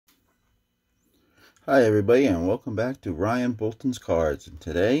Hi everybody, and welcome back to Ryan Bolton's Cards. And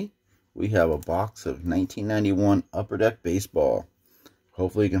today we have a box of 1991 Upper Deck Baseball.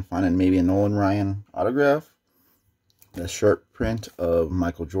 Hopefully you can find maybe a Nolan Ryan autograph, a short print of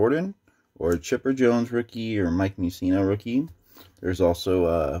Michael Jordan, or a Chipper Jones rookie, or Mike Mussina rookie. There's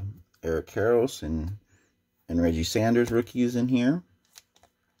also Eric Karros and Reggie Sanders rookies in here,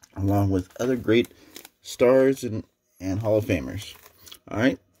 along with other great stars and Hall of Famers.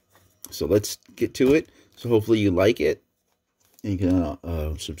 Alright. So let's get to it. So hopefully you like it. You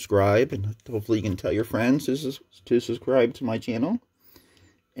can subscribe, and hopefully you can tell your friends to subscribe to my channel.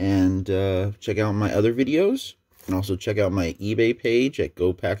 And check out my other videos. And also check out my eBay page at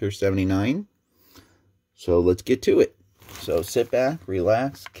GoPacker79. So let's get to it. So sit back,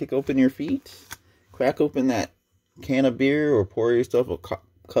 relax, kick open your feet. Crack open that can of beer, or pour yourself a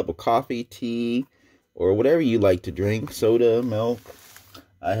cup of coffee, tea, or whatever you like to drink. Soda, milk.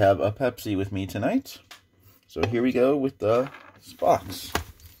 I have a Pepsi with me tonight. So here we go with the box.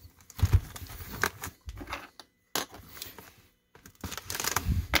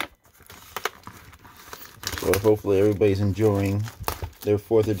 So hopefully everybody's enjoying their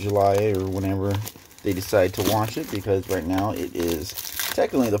 4th of July or whenever they decide to watch it, because right now it is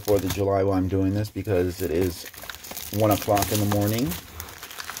technically the 4th of July while I'm doing this, because it is 1 o'clock in the morning.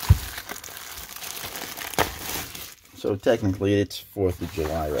 So technically it's 4th of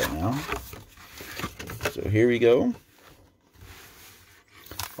July right now. So here we go.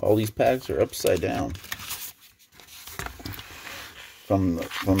 All these packs are upside down from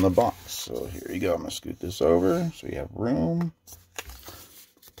the box. So here you go. I'm gonna scoot this over so we have room.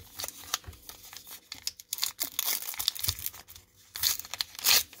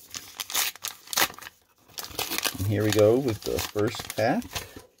 And here we go with the first pack.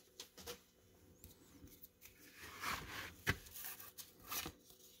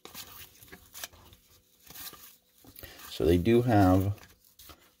 So they do have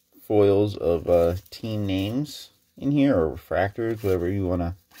foils of team names in here, or refractors, whatever you want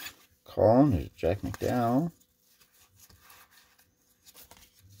to call them. There's Jack McDowell.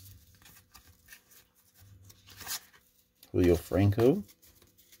 Julio Franco.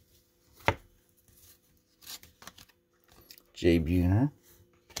 Jay Buhner.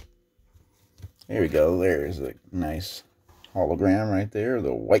 There we go. There's a nice hologram right there.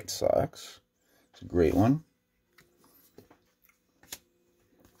 The White Sox. It's a great one.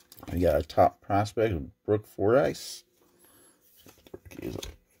 We got a top prospect of Brooke Fordyce. Rookies up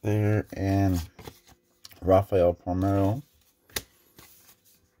there. And Rafael Palmeiro.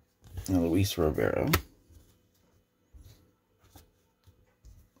 And Luis Rivera.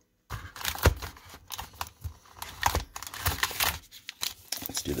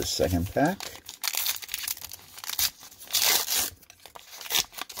 Let's do the second pack.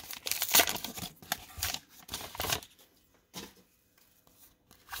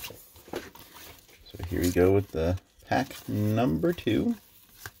 Here we go with the pack number 2.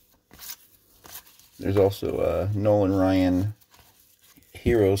 There's also Nolan Ryan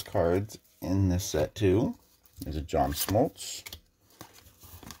Heroes cards in this set too. There's a John Smoltz.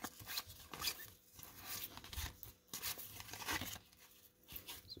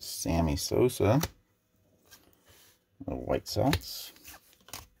 Sammy Sosa. The White Sox.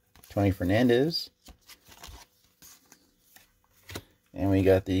 Tony Fernandez. And we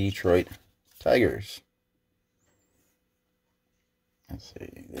got the Detroit Tigers. Let's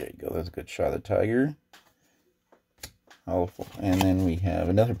see. There you go. That's a good shot of the Tiger. And then we have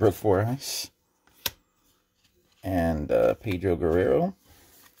another Brooke Fordyce. And Pedro Guerrero.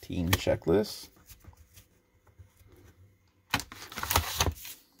 Team checklist.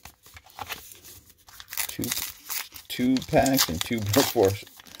 Two packs and two Brooke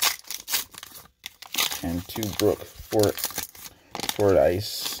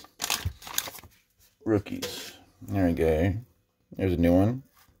Fordyce rookies. There we go. There's a new one.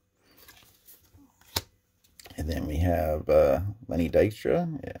 And then we have Lenny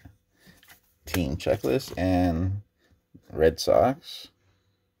Dykstra. Yeah. Team checklist. And Red Sox.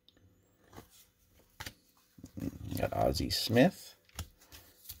 We got Ozzie Smith.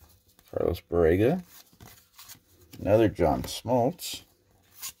 Carlos Borrega. Another John Smoltz.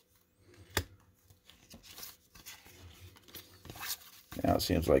 Now it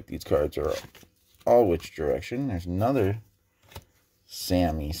seems like these cards are all which direction. There's another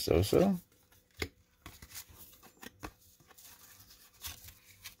Sammy Sosa.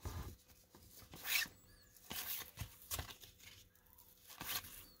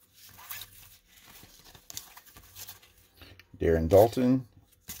 Darren Daulton.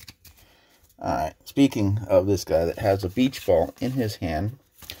 Alright, speaking of this guy that has a beach ball in his hand,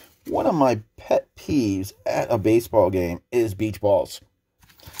 One of my pet peeves at a baseball game is beach balls.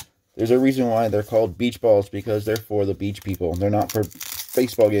 There's a reason why they're called beach balls, because they're for the beach people. They're not for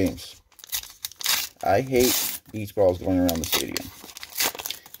baseball games. I hate beach balls going around the stadium.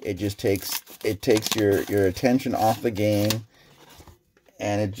 It just takes your attention off the game,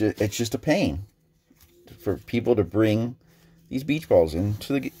 and it's just a pain for people to bring these beach balls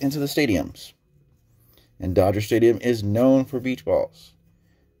into the stadiums. And Dodger Stadium is known for beach balls.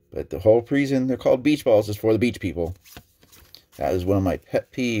 But the whole reason they're called beach balls is for the beach people. That is one of my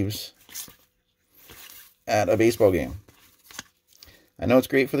pet peeves at a baseball game. I know it's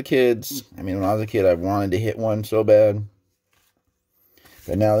great for the kids. I mean, when I was a kid, I wanted to hit one so bad.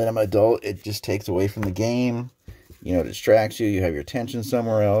 But now that I'm an adult, it just takes away from the game. You know, it distracts you. You have your attention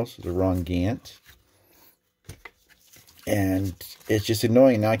somewhere else. The wrong Gant. And it's just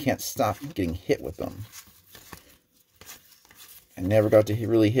annoying. Now I can't stop getting hit with them. I never got to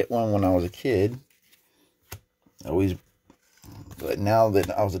really hit one when I was a kid. But now that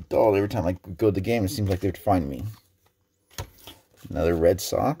I was an adult, every time I go to the game, it seems like they would find me. Another Red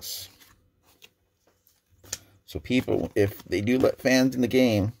Sox. So people, if they do let fans in the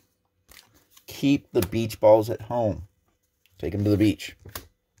game, keep the beach balls at home. Take them to the beach,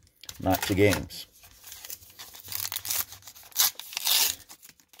 not to games.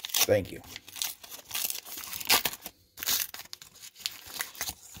 Thank you.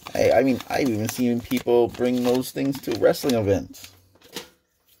 Hey, I mean, I've even seen people bring those things to wrestling events.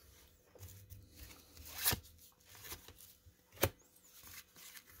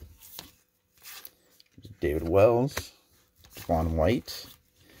 David Wells, Vaughn White.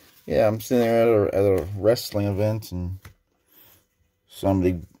 Yeah, I'm sitting there at a wrestling event, and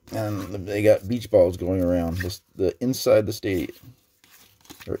they got beach balls going around the inside the stadium,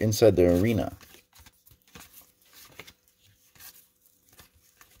 or inside the arena.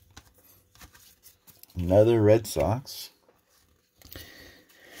 Another Red Sox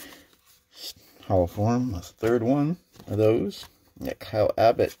Hall of Fame, a third one of those. Yeah, Kyle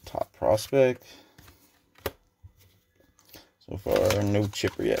Abbott, top prospect. So far, no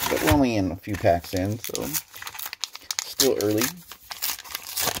chipper yet, but we're only in a few packs in, so still early.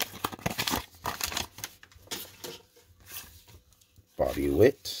 Bobby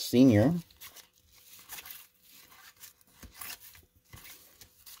Witt, Sr.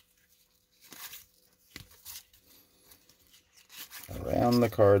 Around the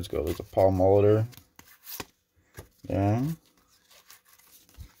cards go. There's a Paul Molitor there.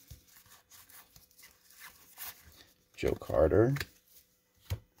 Joe Carter.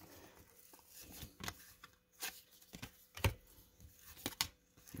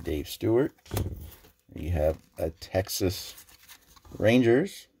 Dave Stewart. You have a Texas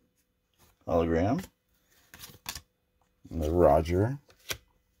Rangers hologram. And the Roger.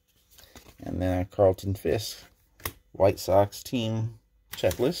 And then a Carlton Fisk White Sox team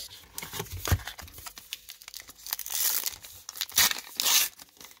checklist.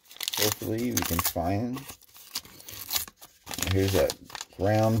 Hopefully we can find. Here's that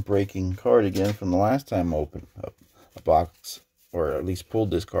groundbreaking card again from the last time I opened up a box, or at least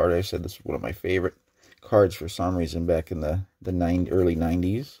pulled this card. I said this is one of my favorite cards for some reason back in the early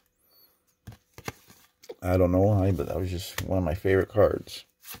 90s. I don't know why, but that was just one of my favorite cards.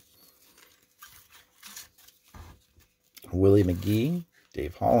 Willie McGee,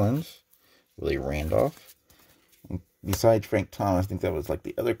 Dave Hollins, Willie Randolph. Besides Frank Thomas, I think that was like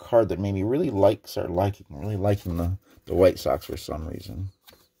the other card that made me really start liking the White Sox for some reason.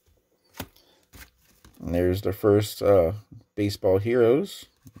 And there's the first baseball heroes,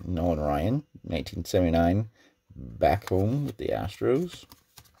 Nolan Ryan, 1979, back home with the Astros.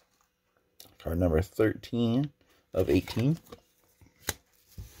 Card number 13 of 18.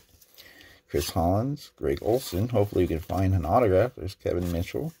 Chris Hollins, Greg Olson. Hopefully you can find an autograph. There's Kevin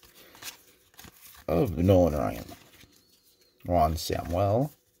Mitchell of Nolan Ryan. Ron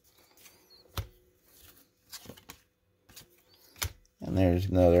Samuel. And there's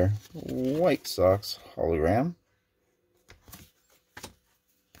another White Sox hologram.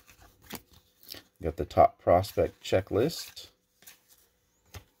 Got the top prospect checklist.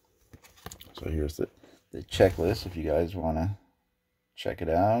 So here's the checklist if you guys want to check it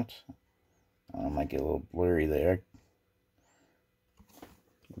out. Might get a little blurry there.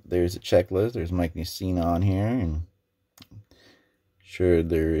 There's a checklist. There's Mike Mussina on here, and sure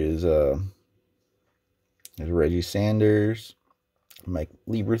there is there's Reggie Sanders, Mike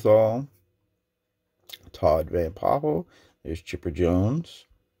Lieberthal, Todd Van Poppel. There's Chipper Jones.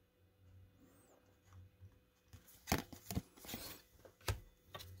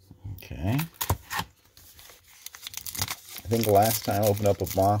 Okay. think last time I opened up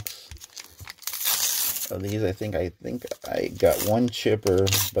a box of these, I think I got one chipper,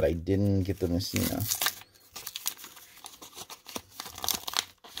 but I didn't get the Messina.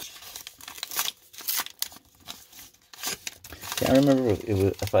 Can't remember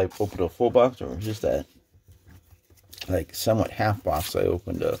if I opened a full box or just that like somewhat half box I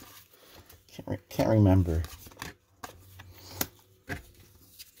opened up. Can't remember.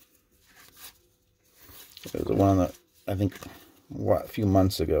 It was one that I think a few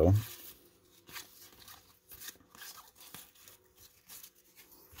months ago.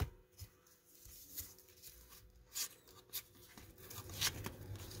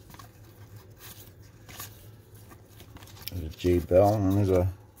 There's a Jay Bell, and there's a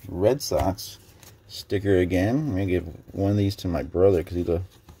Red Sox sticker again. I'm gonna give one of these to my brother because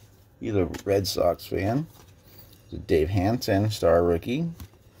he's a Red Sox fan. There's a Dave Hansen, star rookie.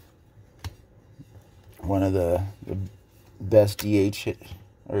 One of the best DH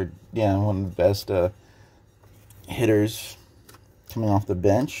one of the best hitters coming off the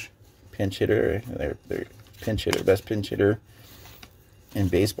bench. Pinch hitter, their pinch hitter, best pinch hitter in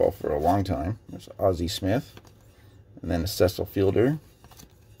baseball for a long time. There's Ozzie Smith, and then a Cecil Fielder.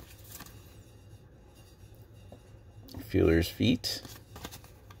 Fielder's feet.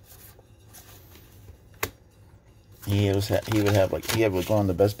 He would have one of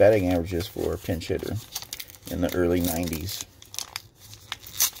the best batting averages for a pinch hitter in the early 90s.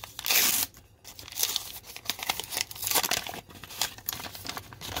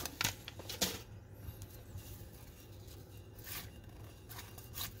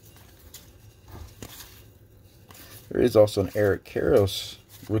 There is also an Eric Karros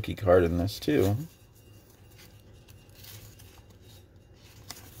rookie card in this too.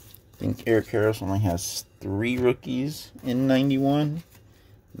 I think Eric Karros only has 3 rookies in 91.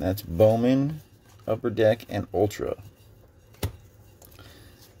 That's Bowman, Upper Deck, and Ultra.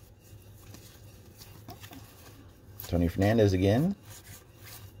 Tony Fernandez again.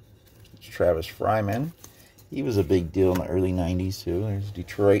 It's Travis Fryman. He was a big deal in the early 90s too. There's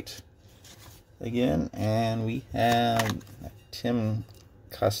Detroit again. And we have Tim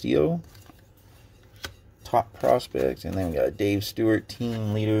Castillo, top prospect. And then we got a Dave Stewart,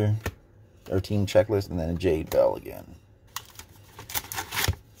 team leader, or team checklist, and then a Jay Bell again.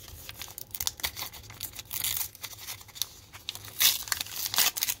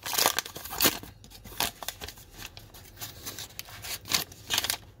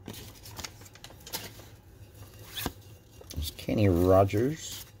 There's Kenny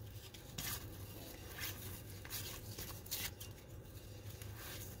Rogers.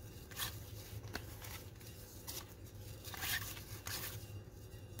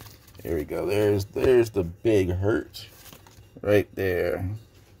 There we go. There's the big hurt right there.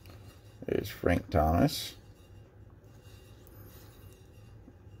 There's Frank Thomas.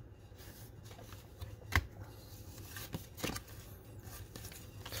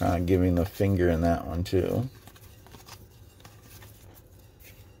 Kind of giving the finger in that one too.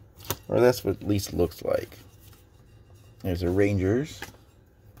 Or that's what at least looks like. There's a Rangers.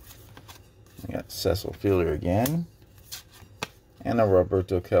 We got Cecil Fielder again. And a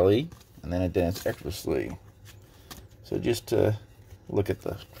Roberto Kelly, and then a Dennis Eckersley. So just to look at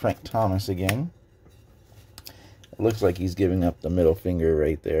the Frank Thomas again. It looks like he's giving up the middle finger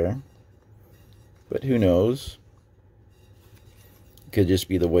right there. But who knows? It could just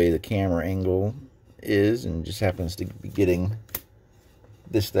be the way the camera angle is and just happens to be getting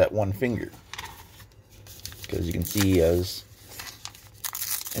that one finger. Because you can see his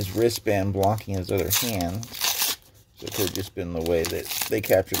wristband blocking his other hand. So it could have just been the way that they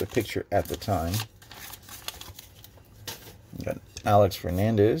captured the picture at the time. We got Alex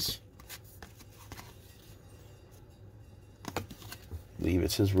Fernandez. I believe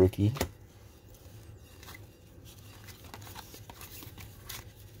it's his rookie.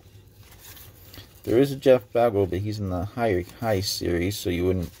 There is a Jeff Bagwell, but he's in the high series, so you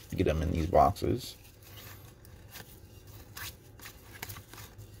wouldn't get him in these boxes.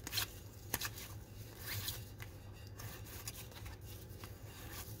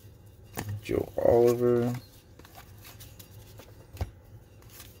 Joe Oliver.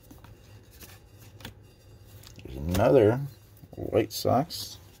 There's another White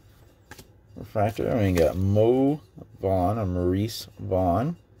Sox refractor. And we got Mo Vaughn, or Maurice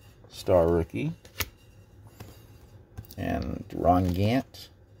Vaughn, star rookie. And Ron Gant,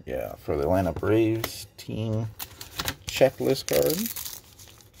 yeah, for the Atlanta Braves team checklist card.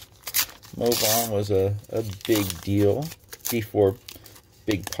 Mo Vaughn was a big deal before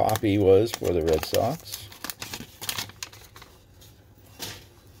Big Poppy was for the Red Sox.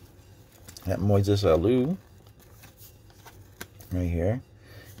 That Moises Alou. right here.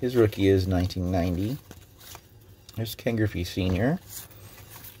 His rookie is 1990. Here's Ken Griffey Sr.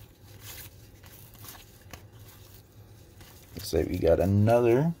 Looks like we got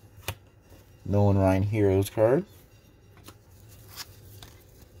another Nolan Ryan Heroes card.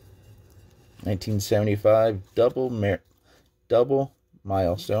 1975 double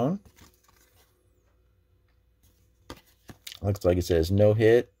milestone. Looks like it says no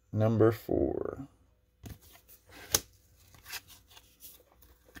hit number 4.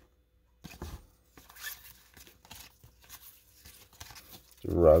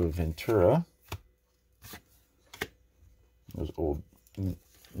 Robert Ventura. Those old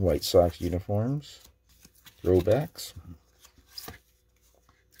White Sox uniforms. Throwbacks.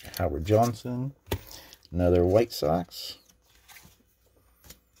 Howard Johnson. Another White Sox.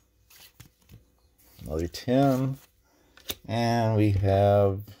 Another Tim. And we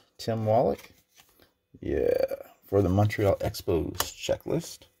have Tim Wallach. Yeah. For the Montreal Expos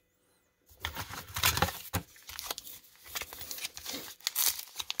checklist.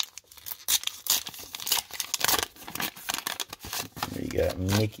 We got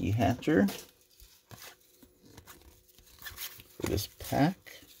Mickey Hatcher for this pack.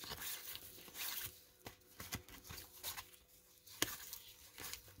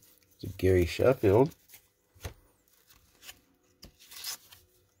 It's a Gary Sheffield.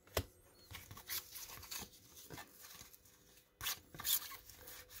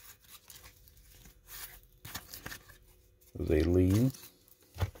 Jose Lee.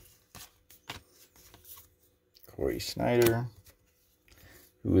 Corey Snyder,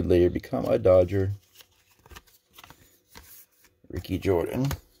 who would later become a Dodger. Ricky Jordan.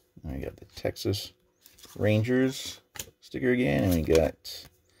 And we got the Texas Rangers sticker again. And we got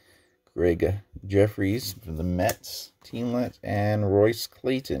Greg Jeffries from the Mets, Teamlet, and Royce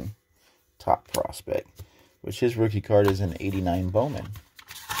Clayton, top prospect, which his rookie card is an 89 Bowman.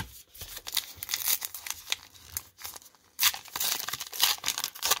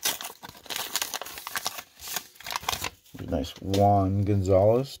 Nice Juan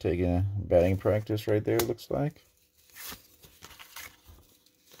Gonzalez taking a batting practice right there, looks like.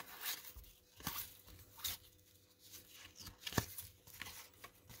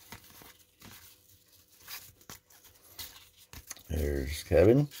 There's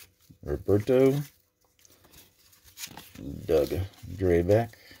Kevin, Roberto, Doug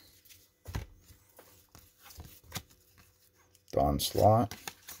Drabek, Don Slott.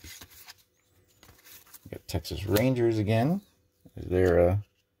 Got Texas Rangers again. Is there a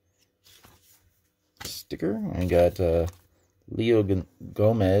sticker? And got Leo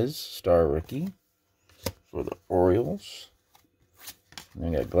Gomez, star rookie, for the Orioles. And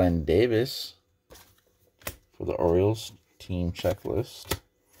then got Glenn Davis for the Orioles team checklist.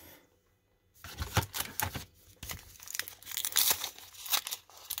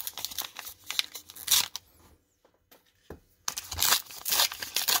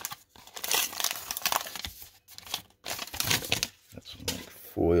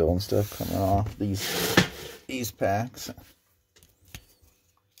 Foil and stuff coming off these packs.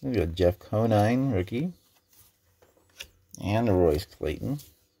 We got Jeff Conine, rookie, and a Royce Clayton.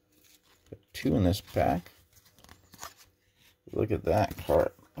 Got 2 in this pack. Look at that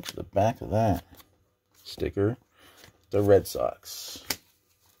card. Look at the back of that sticker. The Red Sox.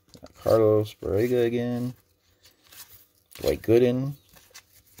 Got Carlos Barrega again. Dwight Gooden.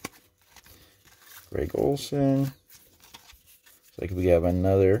 Greg Olson. Like we have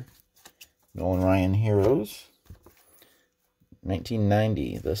another Nolan Ryan Heroes.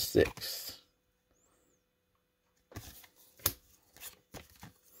 1990, the 6th.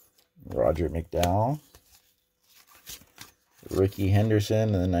 Roger McDowell. Ricky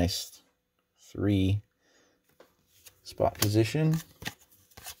Henderson in a nice 3 spot position.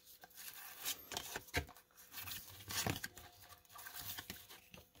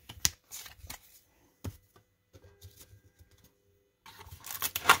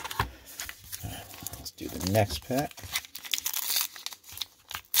 Do the next pack.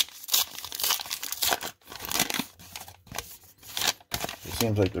 It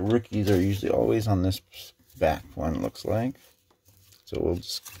seems like the rookies are usually always on this back one, looks like. So we'll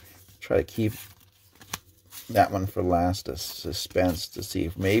just try to keep that one for last, a suspense to see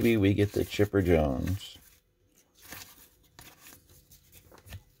if maybe we get the Chipper Jones.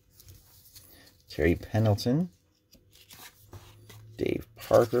 Terry Pendleton. Dave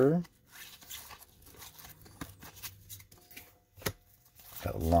Parker.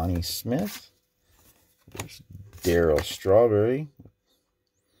 Lonnie Smith. There's Darryl Strawberry.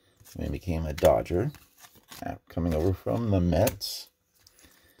 He became a Dodger. Coming over from the Mets.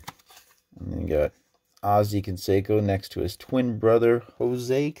 And then you got Ozzie Canseco next to his twin brother,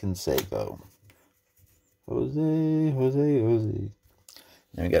 Jose Canseco. Jose.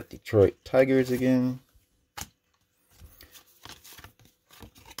 Then we got Detroit Tigers again.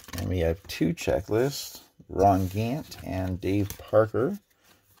 And we have two checklists, Ron Gant and Dave Parker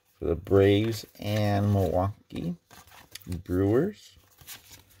for the Braves and Milwaukee Brewers.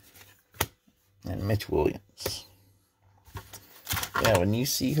 And Mitch Williams. Yeah, when you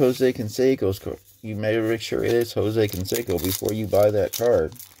see Jose Canseco's card, you may make sure it is Jose Canseco before you buy that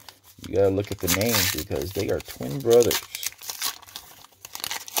card. You gotta look at the names because they are twin brothers.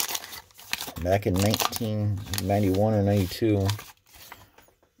 Back in 1991 or 92,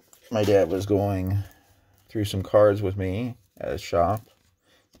 my dad was going through some cards with me at a shop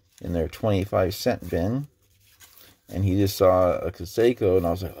in their 25-cent bin. And he just saw a Canseco, and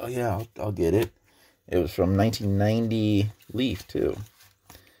I was like, oh yeah, I'll get it. It was from 1990 Leaf, too.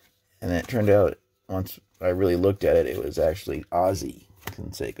 And it turned out, once I really looked at it, it was actually Ozzie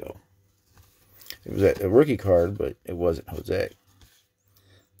Canseco. It was a rookie card, but it wasn't Jose.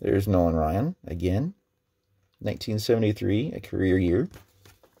 There's Nolan Ryan, again. 1973, a career year.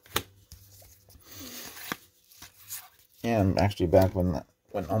 And actually back when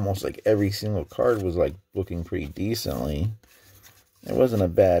almost like every single card was like looking pretty decently, it wasn't a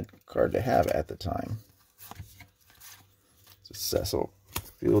bad card to have at the time. It's a Cecil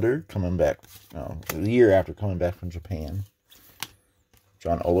Fielder coming back, a year after coming back from Japan.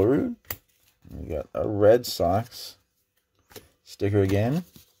 John Olerud. We got a Red Sox sticker again.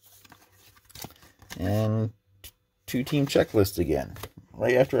 And two-team checklist again.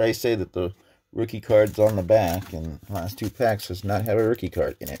 Right after I say that the rookie card's on the back, and the last two packs does not have a rookie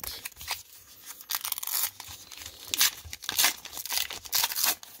card in it.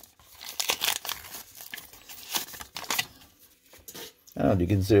 I don't know, do you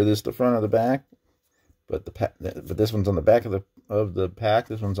consider this the front or the back? But this one's on the back of the pack.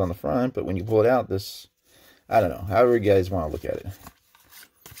 This one's on the front. But when you pull it out, this, I don't know. However you guys want to look at it.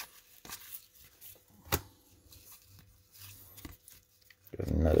 Got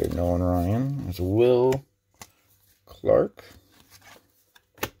another Nolan Ryan. There's Will Clark.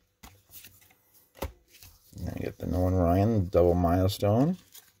 And then you got the Nolan Ryan double milestone.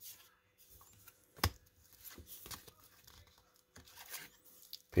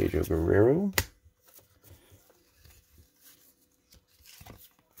 Pedro Guerrero.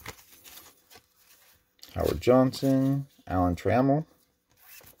 Howard Johnson, Alan Trammell,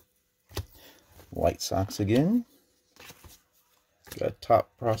 White Sox again. Got a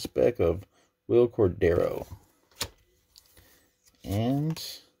top prospect of Will Cordero. And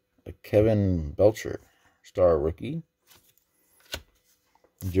a Kevin Belcher, star rookie.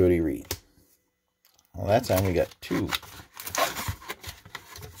 Jody Reed. Well, that time we got two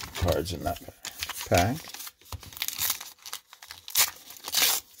cards in that pack.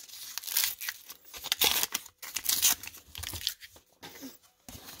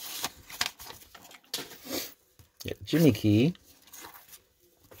 Yeah, Jimmy Key,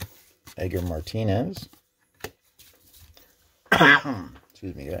 Edgar Martinez.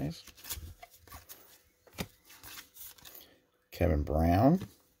 Excuse me, guys. Kevin Brown.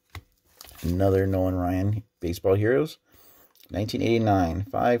 Another Nolan Ryan Baseball Heroes. 1989,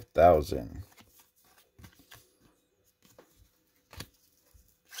 5,000.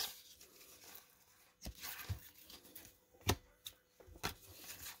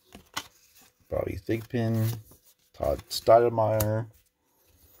 Bobby Thigpen. Todd Stottlemyre.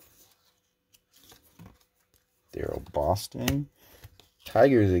 Daryl Boston.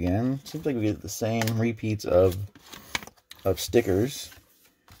 Tigers again. Seems like we get the same repeats of stickers.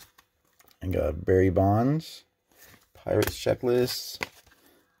 And got Barry Bonds. Pirates checklist.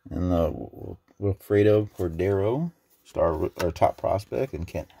 And the Wilfredo Cordero. Top prospect. And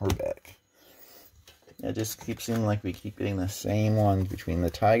Kent Herbeck. It just keeps seeming like we keep getting the same ones between the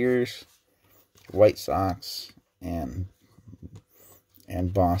Tigers, White Sox, and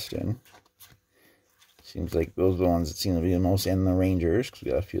Boston. Seems like those are the ones that seem to be the most, and the Rangers, because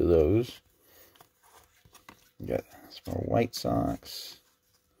we got a few of those. We got some more White Sox.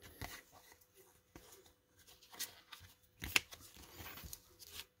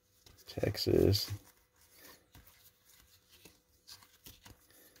 Texas.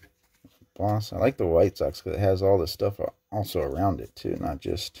 Boston. I like the White Sox because it has all the stuff also around it too, not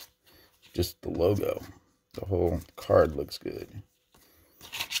just the logo. The whole card looks good.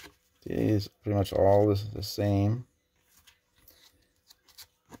 It is pretty much all the same.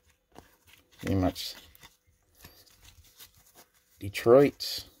 Pretty much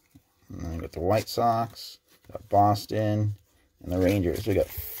Detroit. And then we got the White Sox. Got Boston. and the Rangers. We got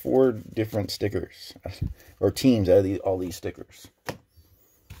 4 different stickers, or teams out of all these stickers.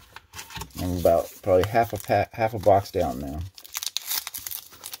 I'm about probably half a box down now.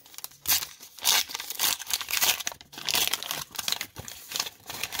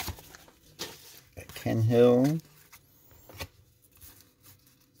 Got Ken Hill.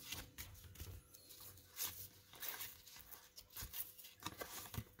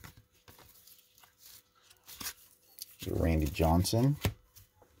 Randy Johnson.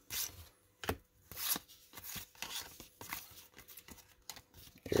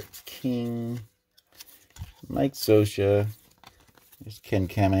 Eric King. Mike Scioscia. There's Ken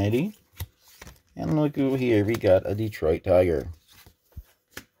Caminiti. And look over here, we got a Detroit Tiger.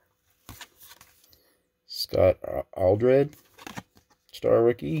 Scott Aldred, star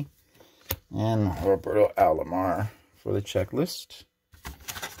rookie. And Roberto Alomar for the checklist.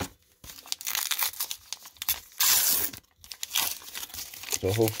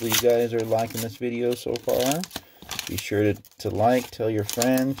 So hopefully you guys are liking this video so far. Be sure to like, tell your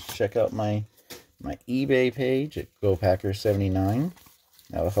friends, check out my eBay page at GoPacker79.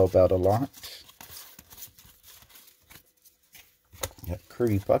 That'll help out a lot. Got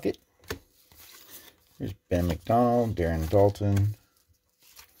Kirby Puckett. There's Ben McDonald, Darren Dalton.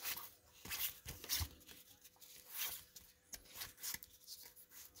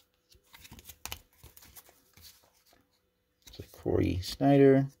 Corey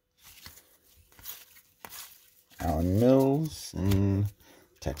Snyder, Alan Mills, and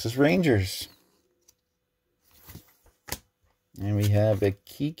Texas Rangers. And we have a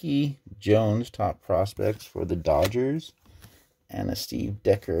Kiki Jones, top prospects for the Dodgers, and a Steve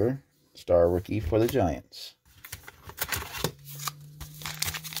Decker, star rookie for the Giants.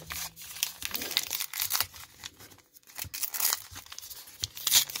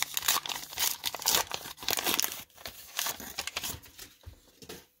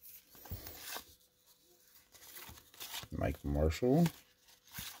 Mike Marshall,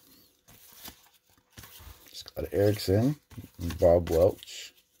 Scott Erickson, Bob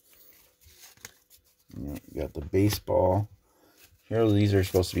Welch. You got the baseball. Here, these are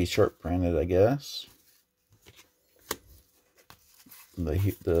supposed to be short printed, I guess.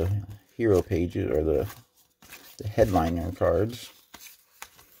 The hero pages, or the headliner cards.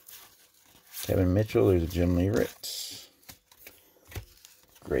 Kevin Mitchell, there's Jim Lee Ritz.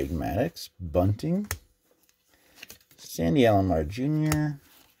 Greg Maddux, Bunting. Sandy Alomar Jr.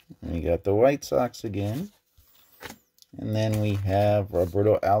 And we got the White Sox again. And then we have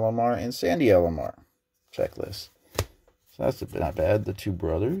Roberto Alomar and Sandy Alomar checklist. So that's not bad, the 2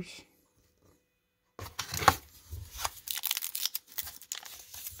 brothers.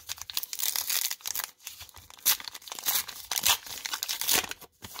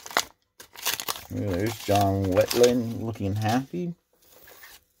 There's John Wetland looking happy.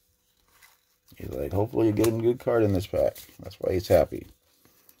 He's like, hopefully you're getting a good card in this pack. That's why he's happy.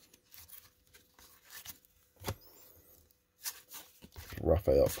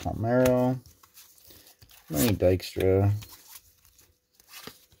 Rafael Palmeiro. Lenny Dykstra.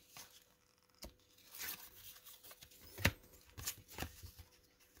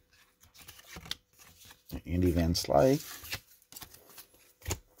 Andy Van Slyke.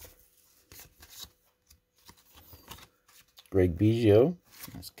 Greg Biggio.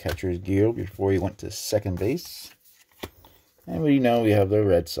 That's catcher's gear before he went to second base. And we know we have the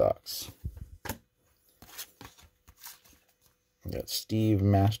Red Sox. We got Steve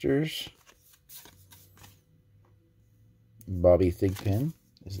Masters. Bobby Thigpen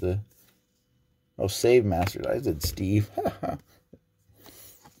is the... Oh, Save Masters. I said Steve.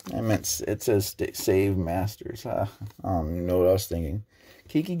 I meant, it says Save Masters. I don't even know what I was thinking.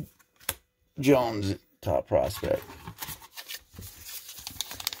 Kiki Jones, top prospect.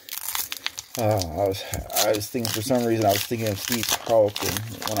 I was thinking, for some reason, I was thinking of Steve Carlton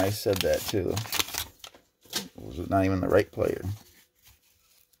when I said that, too. Was it not even the right player?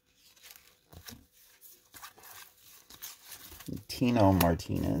 Tino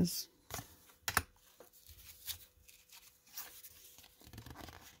Martinez.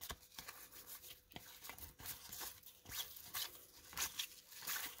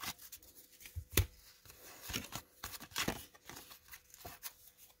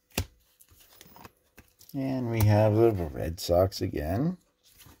 And we have the Red Sox again.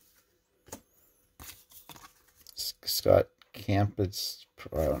 Scott Campus,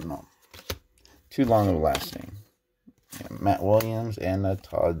 I don't know. Too long of a last name. And Matt Williams and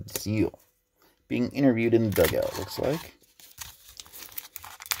Todd Zeile. Being interviewed in the dugout, looks like.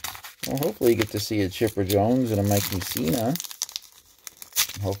 Well, hopefully you get to see a Chipper Jones and a Mike Mussina.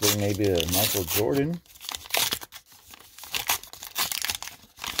 Hopefully maybe a Michael Jordan.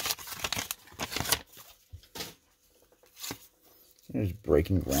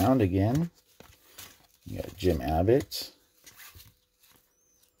 Breaking Ground again. You got Jim Abbott.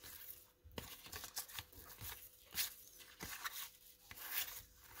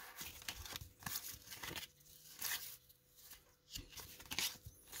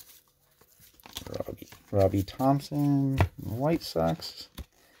 Robbie Thompson, White Sox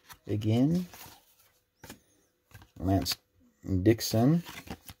again. Lance Dixon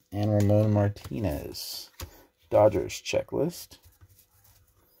and Ramon Martinez, Dodgers checklist.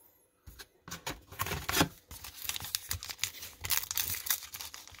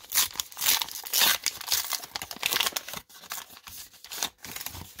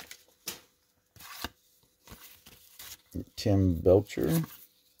 Tim Belcher,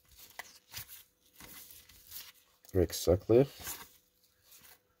 Rick Sutcliffe.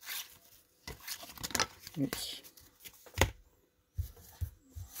 Oops.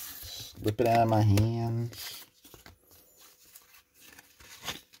 Slip it out of my hands.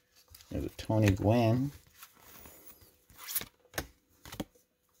 There's a Tony Gwynn.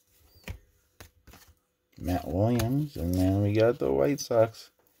 Matt Williams. And then we got the White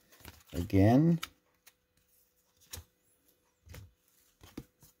Sox again.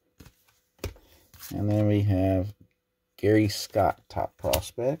 And then we have Gary Scott, top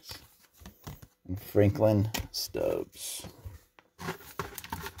prospects. And Franklin Stubbs.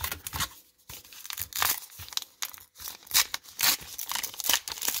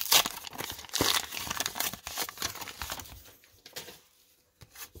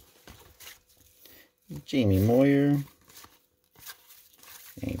 Jamie Moyer.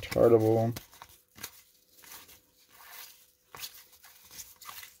 Nate Tartable.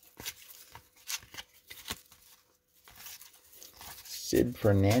 Sid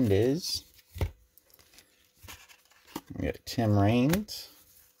Fernandez. We got Tim Raines.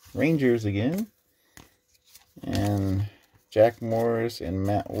 Rangers again. And Jack Morris and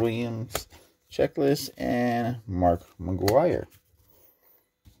Matt Williams checklist. And Mark McGuire.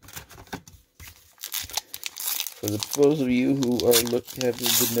 For those of you who have been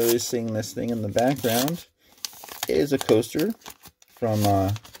noticing this thing in the background, it is a coaster from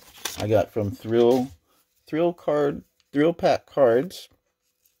I got from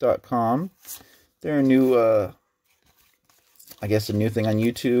ThrillPackCards.com. They're a new I guess a new thing on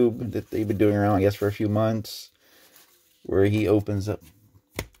YouTube that they've been doing around, I guess, for a few months, where he opens up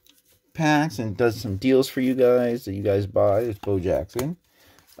packs and does some deals for you guys that you guys buy. It's Bo Jackson.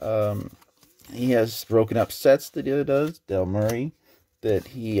 He has broken up sets that he does, Del Murray, that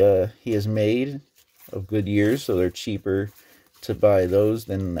he has made of good years, so they're cheaper to buy those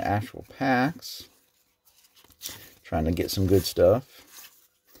than the actual packs. Trying to get some good stuff.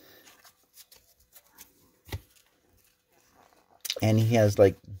 And he has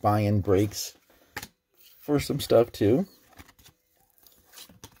like buy-in breaks for some stuff too.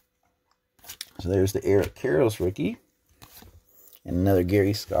 So there's the Eric Karros rookie. And another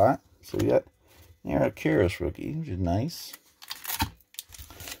Gary Scott. So we got Eric Karros rookie, which is nice.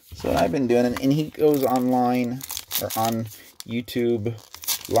 So I've been doing it, and he goes online or on YouTube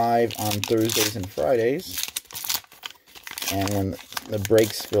live on Thursdays and Fridays. And when the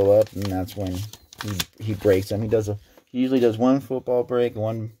breaks fill up, and that's when he breaks them. He usually does one football break,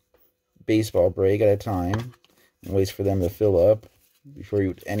 one baseball break at a time, and waits for them to fill up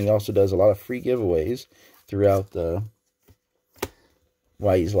and he also does a lot of free giveaways throughout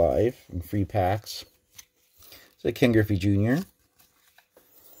while he's live, and free packs. So Ken Griffey Jr.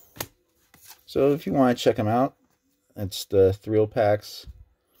 So if you want to check him out, it's the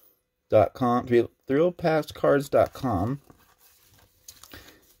ThrillPacksCards.com. ThrillPacksCards.com.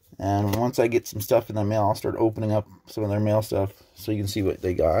 And once I get some stuff in the mail, I'll start opening up some of their mail stuff so you can see what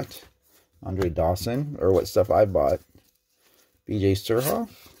they got. Andre Dawson, or what stuff I bought. BJ Surhoff.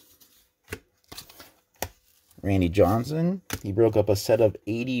 Randy Johnson. He broke up a set of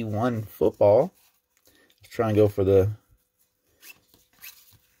 81 football. Let's try and go for the...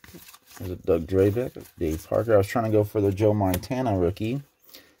 Is it Doug Drabeck? Dave Parker. I was trying to go for the Joe Montana rookie,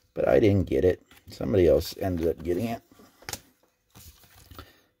 but I didn't get it. Somebody else ended up getting it.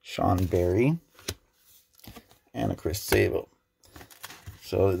 Sean Berry. And a Chris Sable.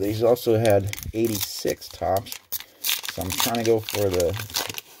 So these also had 86 tops. So I'm trying to go for the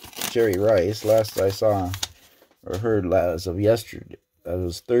Jerry Rice. Last I saw or heard as of yesterday, it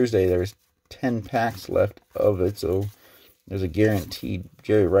was Thursday, there was 10 packs left of it. So there's a guaranteed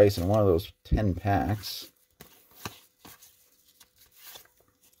Jerry Rice in one of those 10 packs.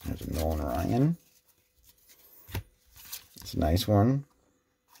 There's a Nolan Ryan. It's a nice one.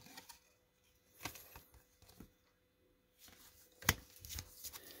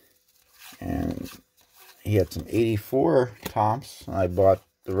 And he had some 84 tops. I bought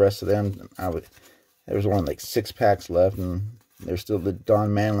the rest of them. There was only like 6 packs left, and there's still the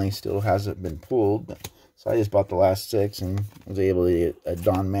Don Manley still hasn't been pulled. So I just bought the last 6 and was able to get a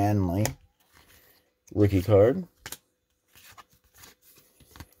Don Manley rookie card.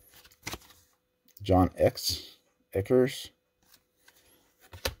 John Eckers,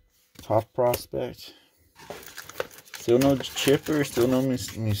 top prospect. Still no Chipper, still no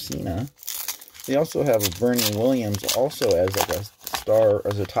Mussina. They also have a Bernie Williams also as like a star,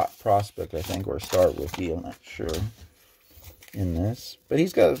 as a top prospect, I think, or a star rookie, I'm not sure, in this. But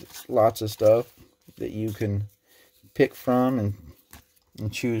he's got lots of stuff that you can pick from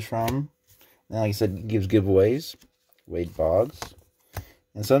and choose from. And like I said, he gives giveaways. Wade Boggs.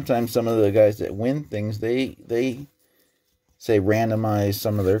 And sometimes some of the guys that win things, they say randomize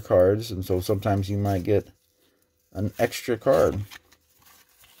some of their cards, and so sometimes you might get an extra card.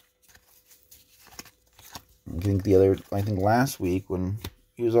 I think last week when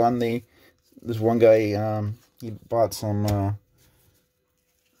he was on this one guy, he bought some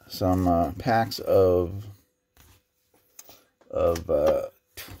packs of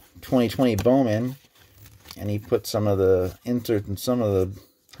 2020 Bowman, and he put some of the inserts and some of the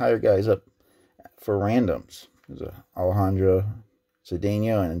higher guys up for randoms. There's a Alejandro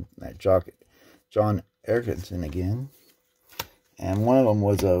Cedeno and that John Erickson again, and one of them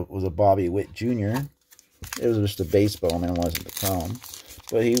was a Bobby Witt Jr. It was just a base Bowman, wasn't the chrome,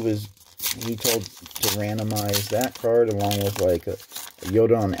 but he told to randomize that card along with like a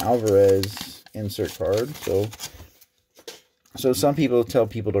Yordan Alvarez insert card. So some people tell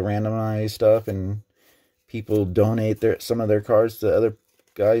people to randomize stuff, and people donate some of their cards to other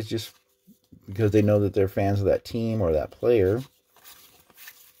guys just because they know that they're fans of that team or that player.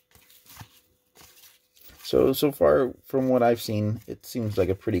 So far from what I've seen, it seems like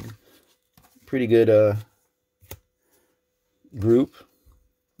a pretty good group.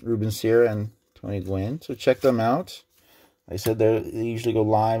 Ruben Sierra and Tony Gwynn. So check them out. I said they usually go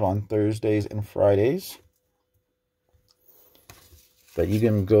live on Thursdays and Fridays. But you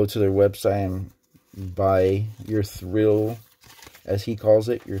can go to their website and buy your thrill, as he calls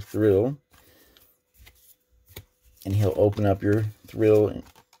it, your thrill. And he'll open up your thrill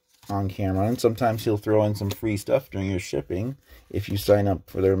on camera. And sometimes he'll throw in some free stuff during your shipping if you sign up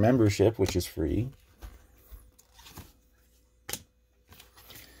for their membership, which is free.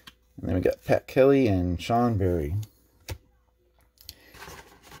 And then we got Pat Kelly and Sean Berry,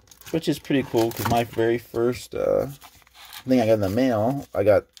 which is pretty cool because my very first thing I got in the mail, I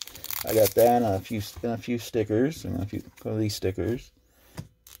got that and a few stickers and a few of these stickers.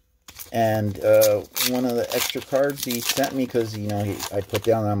 And one of the extra cards he sent me, because I put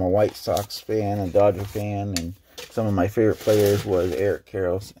down that I'm a White Sox fan and Dodger fan, and some of my favorite players was Eric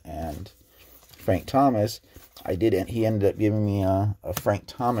Karros and Frank Thomas. He ended up giving me a Frank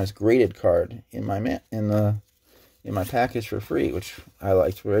Thomas graded card in my package for free, which I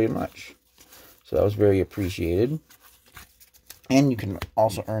liked very much. So that was very appreciated. And you can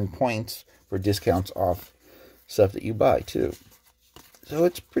also earn points for discounts off stuff that you buy too. So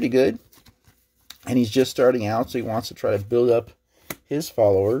it's pretty good. And he's just starting out, so he wants to try to build up his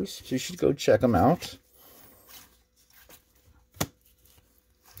followers. So you should go check him out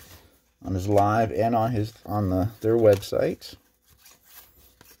on his live and on their website.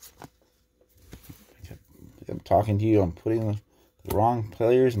 I'm talking to you. I'm putting the wrong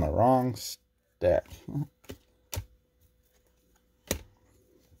players in the wrong stack.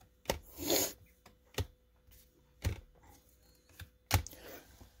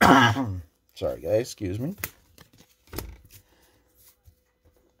 Sorry, guys. Excuse me.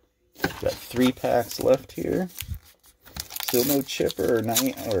 Got 3 packs left here. Still no Chipper or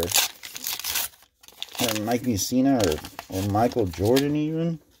Mike Mussina or Michael Jordan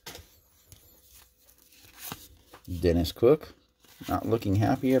even. Dennis Cook, not looking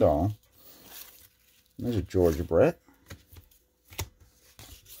happy at all. There's a George Brett.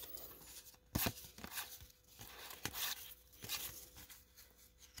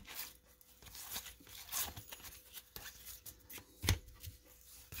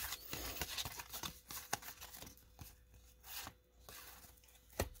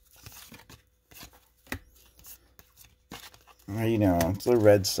 It's a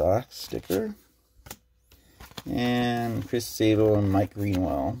Red Sox sticker. And Chris Sable and Mike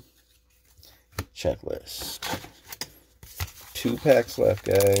Greenwell. Checklist. 2 packs left,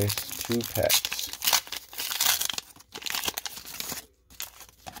 guys. 2 packs.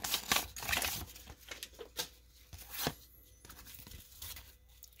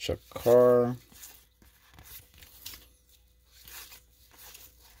 Chuck Carr.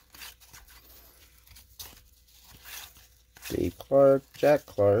 Clark, Jack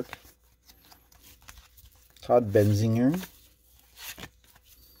Clark, Todd Benzinger,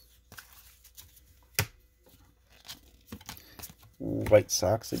 White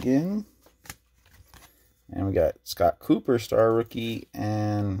Sox again. And we got Scott Cooper, star rookie,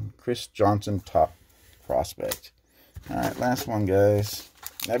 and Chris Johnson, top prospect. Alright, last one, guys.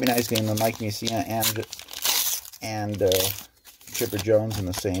 That'd be nice getting the Mike Mussina and Chipper Jones in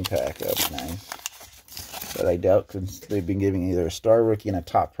the same pack. That'd be nice. But I doubt, because they've been giving either a star rookie and a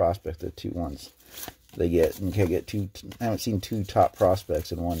top prospect, the two ones they get. And you can't get two. I haven't seen two top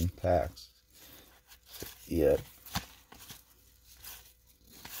prospects in one pack yet.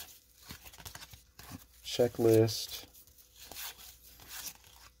 Checklist.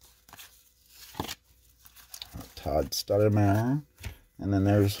 Todd Stoudemire. And then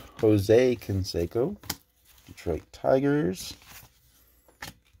there's Jose Canseco, Detroit Tigers.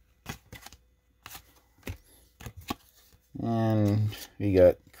 And we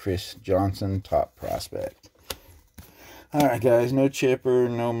got Chris Johnson, top prospect. Alright, guys, no Chipper,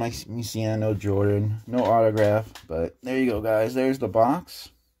 no Mussina, no Jordan, no autograph. But there you go, guys. There's the box.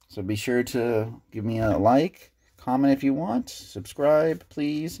 So be sure to give me a like, comment if you want, subscribe,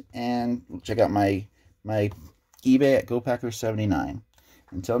 please, and check out my eBay at GoPacker79.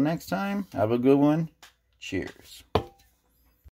 Until next time, have a good one. Cheers.